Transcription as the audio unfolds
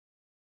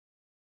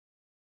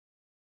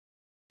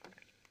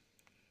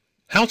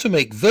How to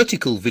make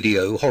vertical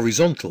video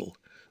horizontal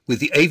with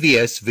the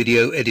AVS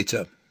Video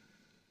Editor.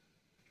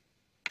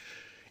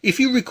 If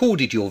you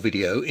recorded your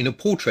video in a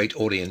portrait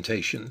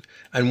orientation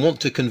and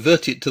want to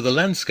convert it to the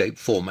landscape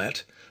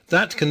format,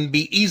 that can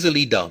be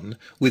easily done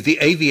with the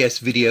AVS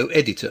Video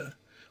Editor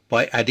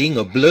by adding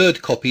a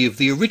blurred copy of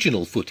the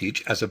original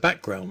footage as a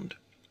background.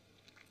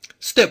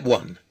 Step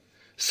 1.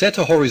 Set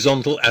a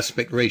horizontal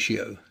aspect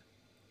ratio.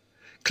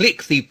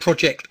 Click the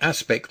Project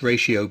Aspect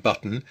Ratio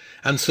button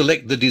and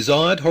select the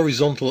desired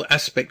horizontal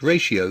aspect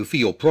ratio for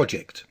your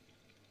project.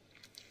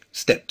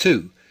 Step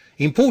 2.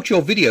 Import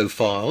your video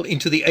file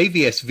into the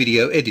AVS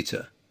Video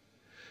Editor.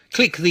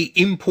 Click the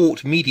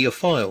Import Media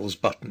Files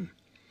button.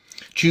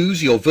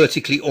 Choose your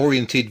vertically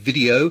oriented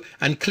video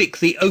and click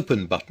the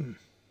Open button.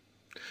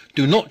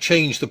 Do not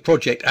change the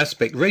project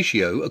aspect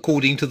ratio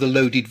according to the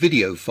loaded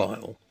video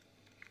file.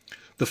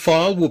 The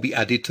file will be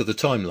added to the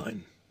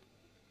timeline.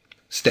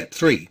 Step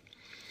 3.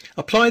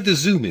 Apply the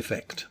zoom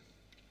effect.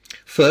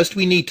 First,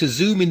 we need to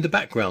zoom in the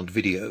background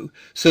video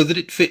so that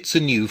it fits a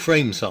new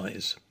frame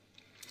size.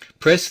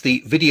 Press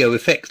the Video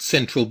Effects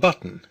Central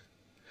button.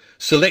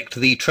 Select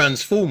the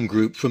Transform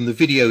group from the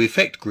Video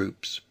Effect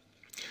groups.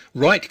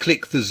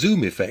 Right-click the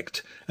Zoom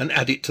effect and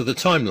add it to the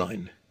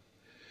timeline.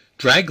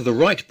 Drag the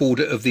right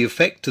border of the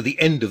effect to the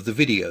end of the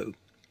video.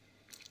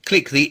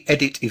 Click the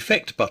Edit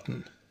Effect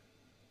button.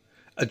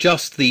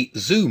 Adjust the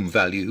zoom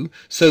value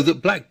so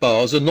that black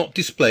bars are not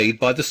displayed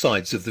by the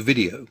sides of the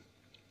video.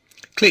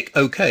 Click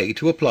OK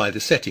to apply the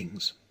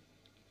settings.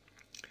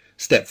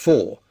 Step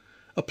 4.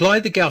 Apply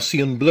the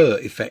Gaussian Blur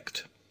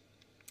effect.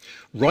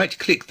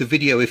 Right-click the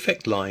video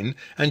effect line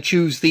and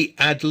choose the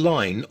Add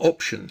Line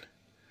option.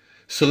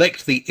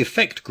 Select the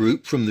Effect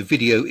group from the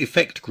Video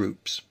Effect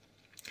groups.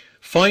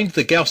 Find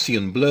the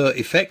Gaussian Blur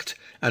effect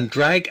and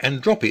drag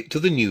and drop it to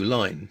the new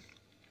line.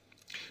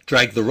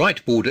 Drag the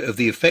right border of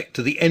the effect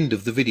to the end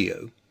of the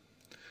video.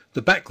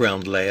 The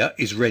background layer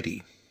is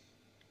ready.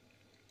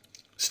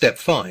 Step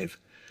 5.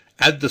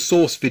 Add the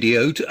source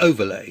video to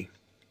overlay.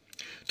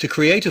 To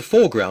create a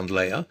foreground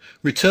layer,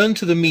 return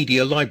to the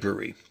Media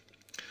library.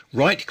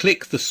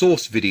 Right-click the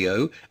source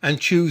video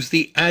and choose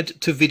the Add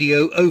to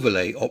Video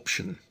Overlay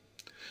option.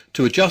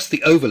 To adjust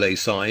the overlay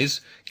size,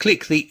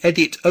 click the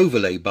Edit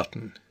Overlay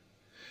button.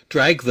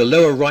 Drag the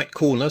lower right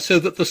corner so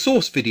that the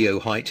source video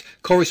height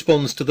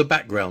corresponds to the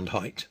background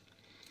height.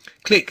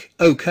 Click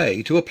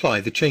OK to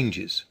apply the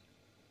changes.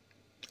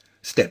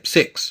 Step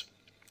 6.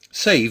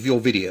 Save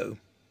your video.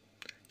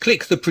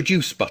 Click the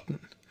Produce button.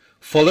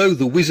 Follow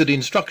the wizard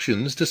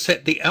instructions to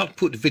set the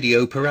output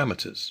video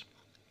parameters.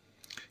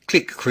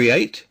 Click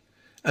Create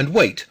and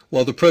wait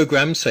while the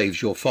program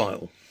saves your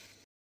file.